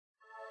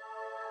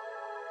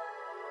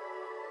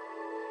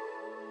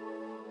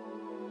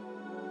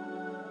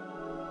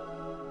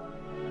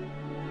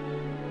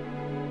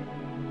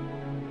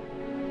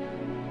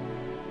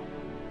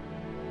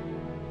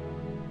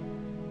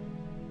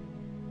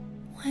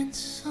When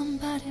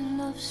somebody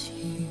loves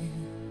you,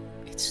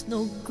 it's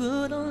no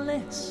good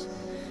unless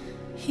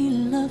he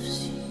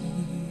loves you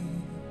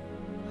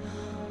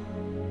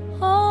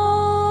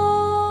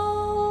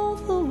all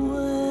the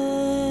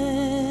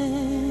way.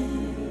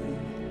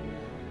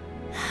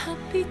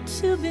 Happy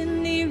to be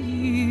near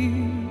you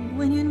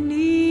when you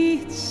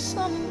need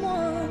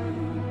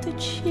someone to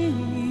cheer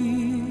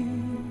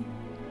you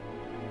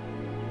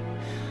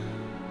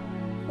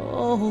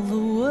all the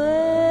way.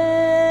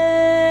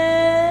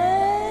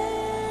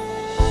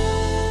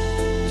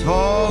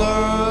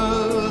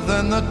 Taller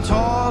than the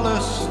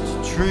tallest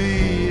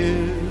tree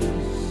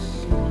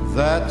is,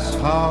 that's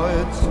how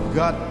it's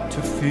got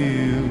to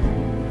feel.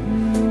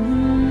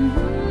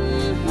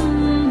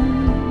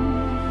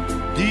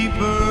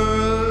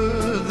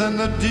 Deeper than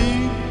the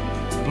deep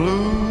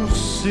blue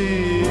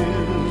sea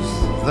is,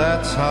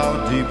 that's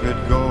how deep it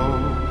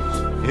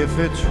goes if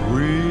it's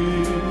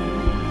real.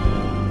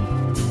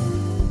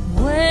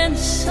 When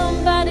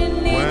somebody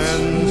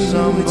needs you,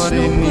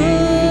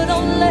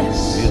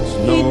 it's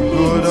no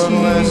good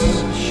unless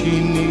she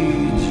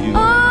needs you.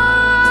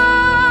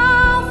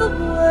 All the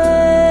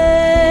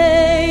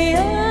way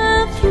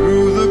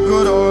through the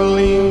good or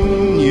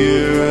lean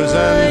years,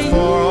 and for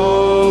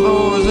all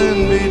those in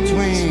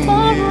between years.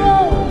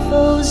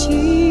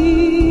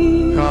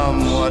 Come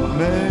what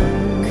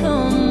may,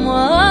 come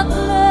what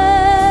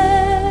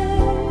may.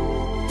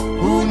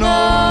 Who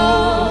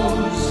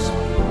knows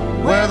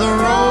where the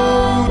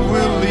road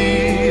will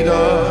lead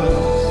us?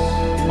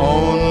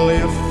 Only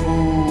a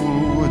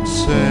fool would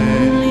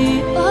say. Only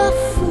a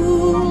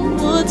fool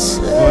would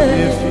say. But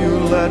if you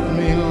let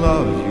me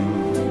love you,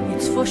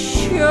 it's for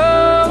sure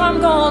I'm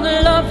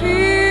gonna love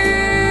you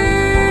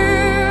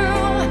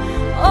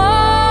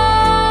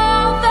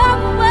all the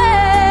way.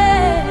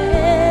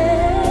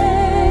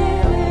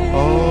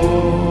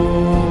 all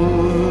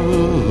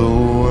the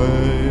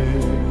way.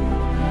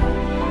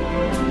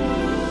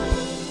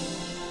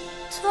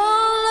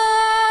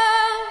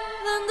 Taller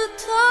than the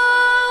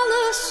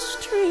tallest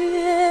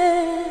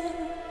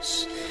trees,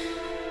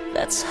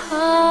 that's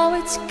how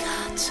it's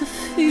got to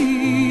feel.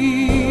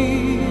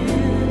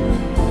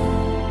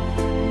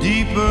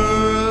 Deeper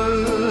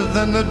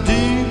than the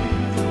deep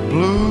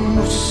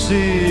blue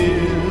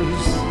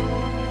seas,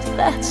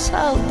 that's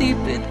how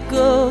deep it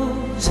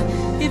goes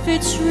if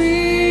it's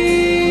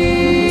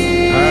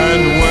real.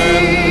 and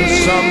when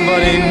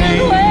somebody needs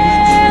you,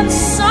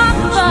 it's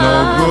no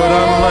good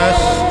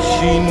unless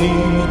she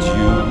needs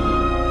you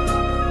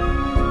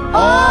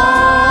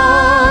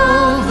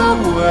all the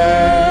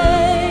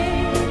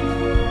way.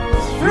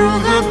 Through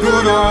the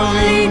good or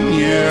lean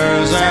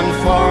years, and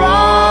for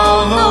all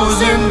those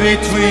in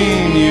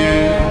between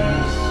years.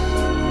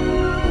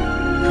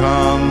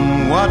 Come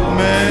what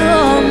may,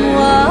 Come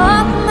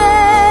what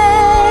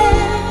may.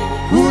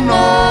 who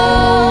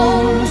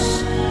knows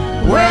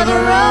where the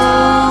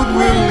road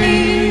will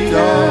lead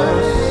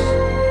us?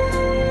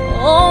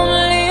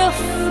 Only a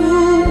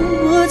fool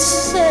would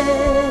say.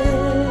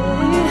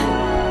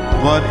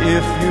 But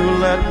if you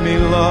let me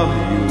love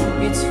you,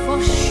 It's for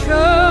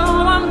sure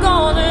I'm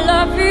gonna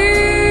love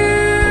you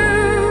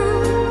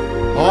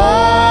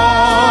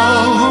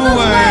all the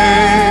way.